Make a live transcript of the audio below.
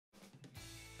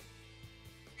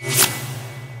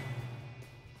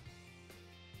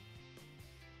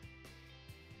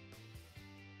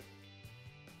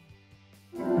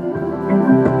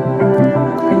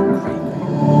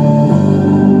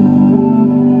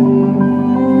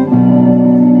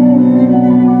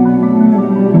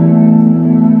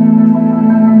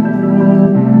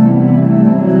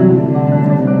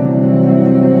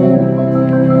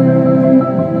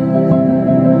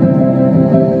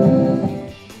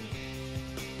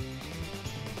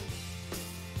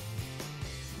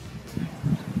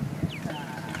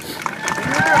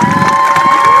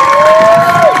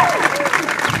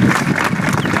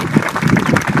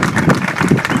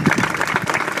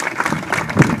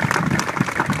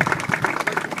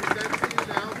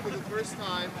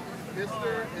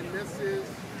Mr. and Mrs.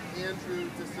 Andrew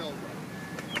De Silva.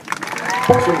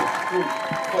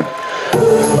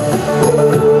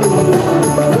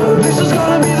 This is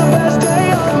gonna be the best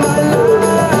day of my life.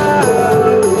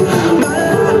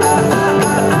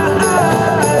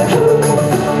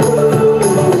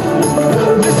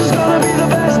 This is gonna be the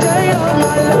best day of my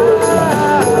life.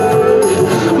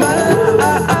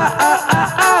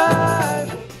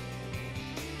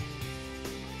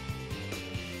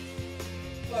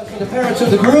 For the parents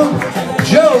of the group,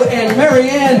 Joe and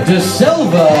Marianne De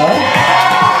Silva.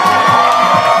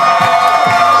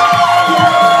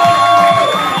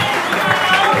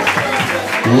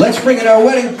 Let's bring in our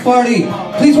wedding party.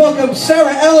 Please welcome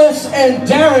Sarah Ellis and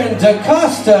Darren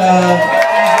DaCosta.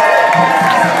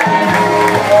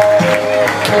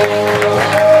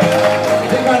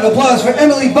 Big round of applause for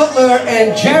Emily Butler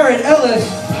and Jared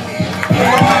Ellis.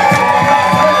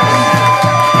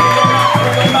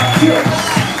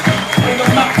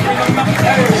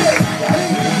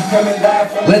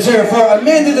 Let's hear it for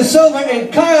Amanda De Silva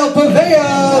and Kyle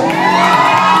Paveo.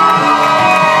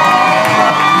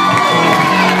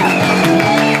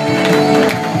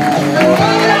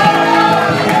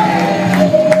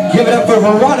 Give it up for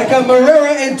Veronica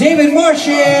Marrera and David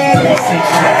Martian.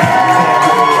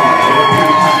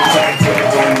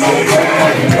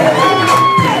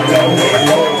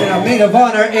 And our maid of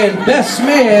honor and best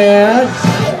man,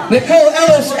 Nicole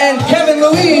Ellis and Kevin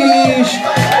Louise.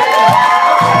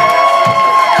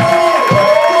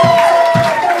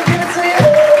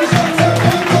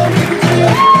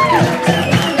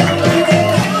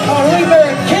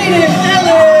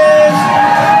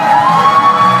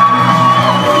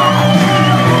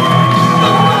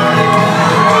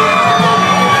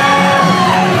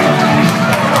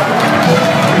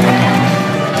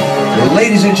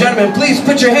 Ladies and gentlemen, please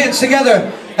put your hands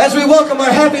together as we welcome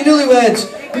our happy newlyweds,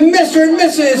 Mr. and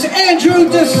Mrs. Andrew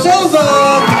De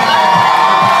Silva.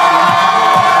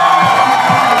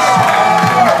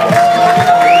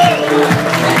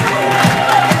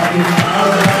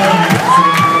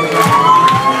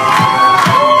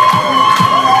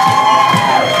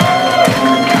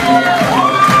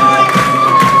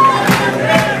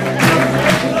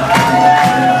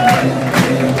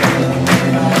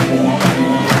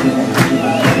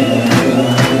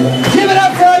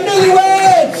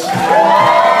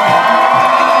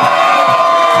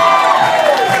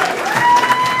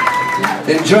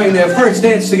 Enjoying their first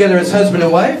dance together as husband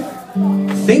and wife,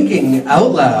 thinking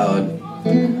out loud.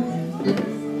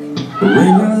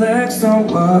 When your legs don't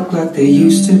work like they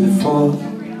used to before,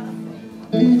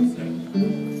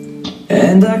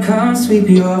 and I can't sweep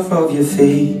you off of your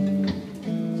feet,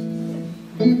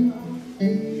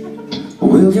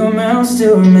 will your mouth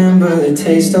still remember the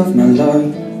taste of my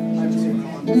love?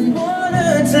 I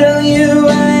wanna tell you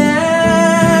I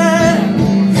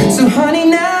am, so honey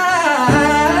now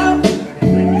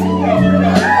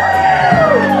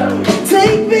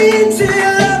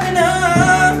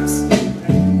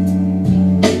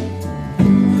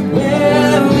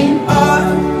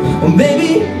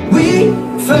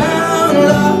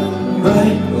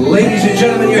Ladies and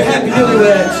gentlemen, your happy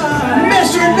newlyweds,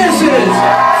 Mr. and Mrs.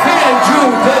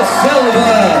 Andrew De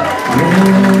Silva.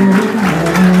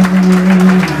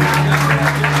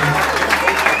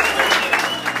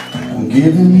 I'm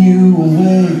giving you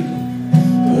away,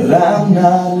 but I'm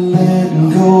not letting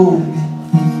go.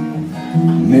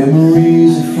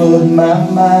 Memories that flood my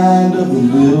mind of the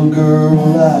little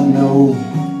girl I know.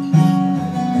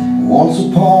 Once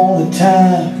upon a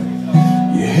time,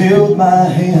 you held my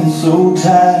hand so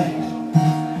tight.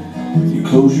 You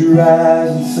close your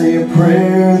eyes and say a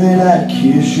prayer, then I'd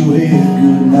kiss your head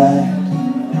goodnight.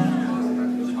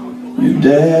 Your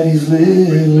daddy's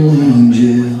little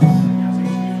angel.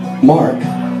 Mark,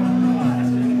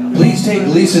 please take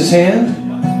Lisa's hand.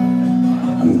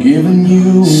 I'm giving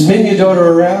you spin your daughter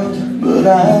around, but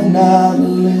I'm not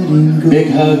letting go. Big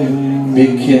hug,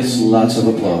 big kiss, lots of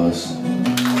applause.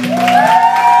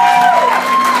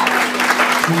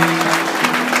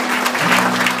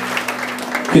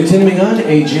 Continuing on,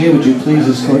 AJ, would you please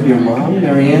escort your mom,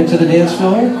 Marianne, to the dance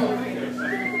floor?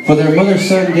 For their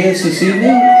mother-son dance this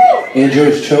evening, Andrew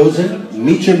has chosen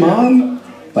Meet Your Mom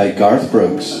by Garth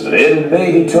Brooks. Little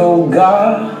baby told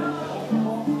God,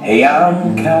 hey,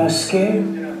 I'm kinda scared.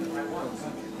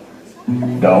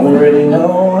 Don't really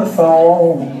know if I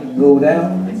won't go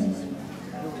down.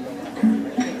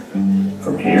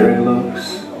 From here it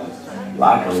looks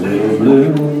like a little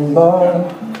blue ball,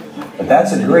 but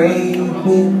that's a great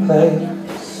big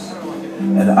place,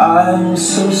 and I'm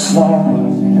so small,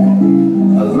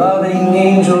 a loving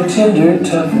angel, tender,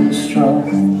 tough and strong.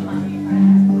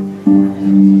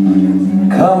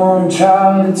 Come on,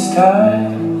 child, it's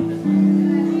time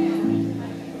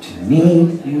to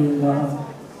meet your mom.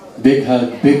 Big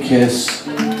hug, big kiss.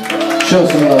 Show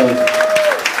some love.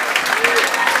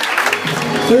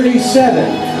 37.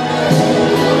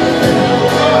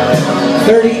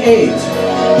 38.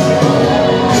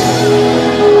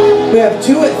 We have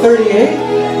two at 38.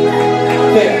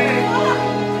 Okay.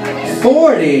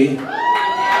 40. 40.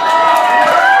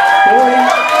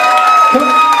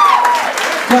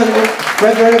 Come on,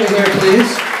 right over here,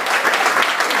 please.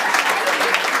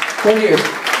 40 years.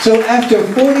 So after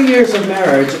 40 years of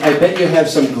marriage, I bet you have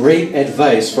some great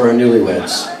advice for our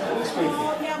newlyweds.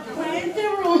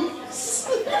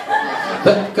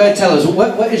 But go ahead, tell us,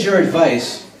 what is your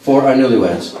advice for our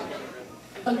newlyweds?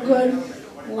 A good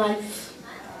life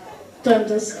to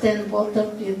understand both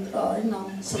of you. You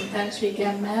know, sometimes we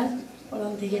get mad, but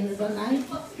on the end of the night,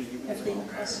 everything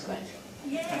goes good.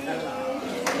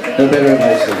 No better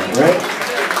advice than that, right?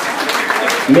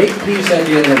 Make peace at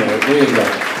the end of the night. There you go.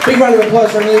 Big round of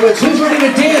applause for our newlyweds. Who's ready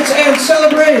to dance and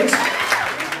celebrate?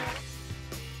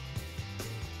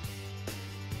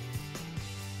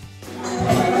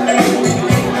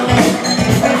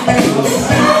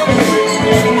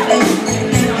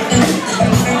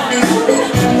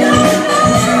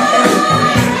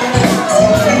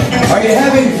 Are you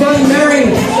having fun, Mary?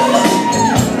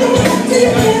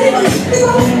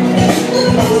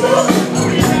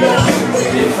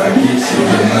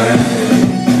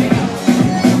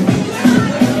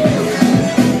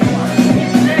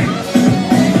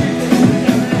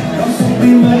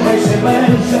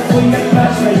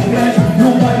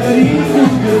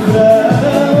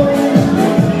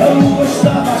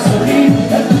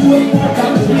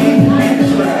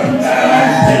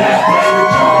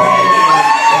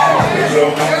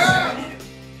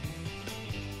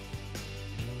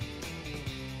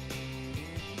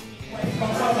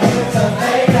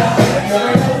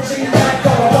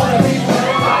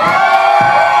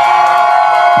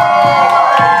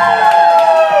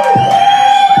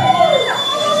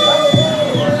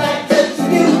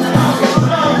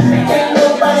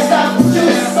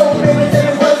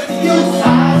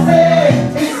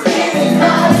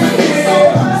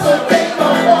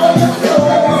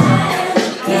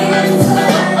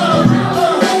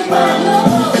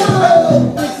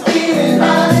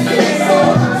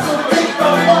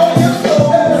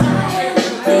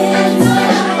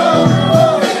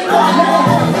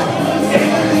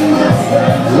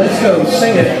 Let's go,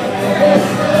 sing it.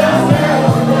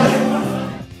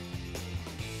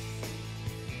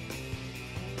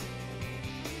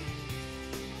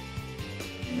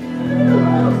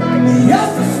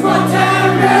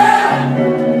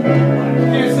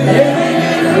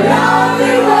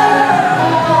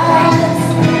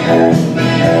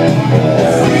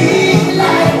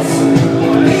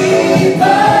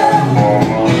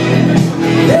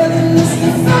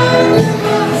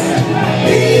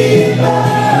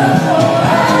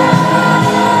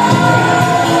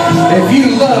 If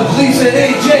you love Lisa and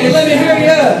AJ, let me hear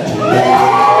ya!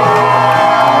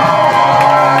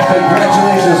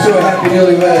 Congratulations to a happy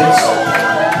newlyweds.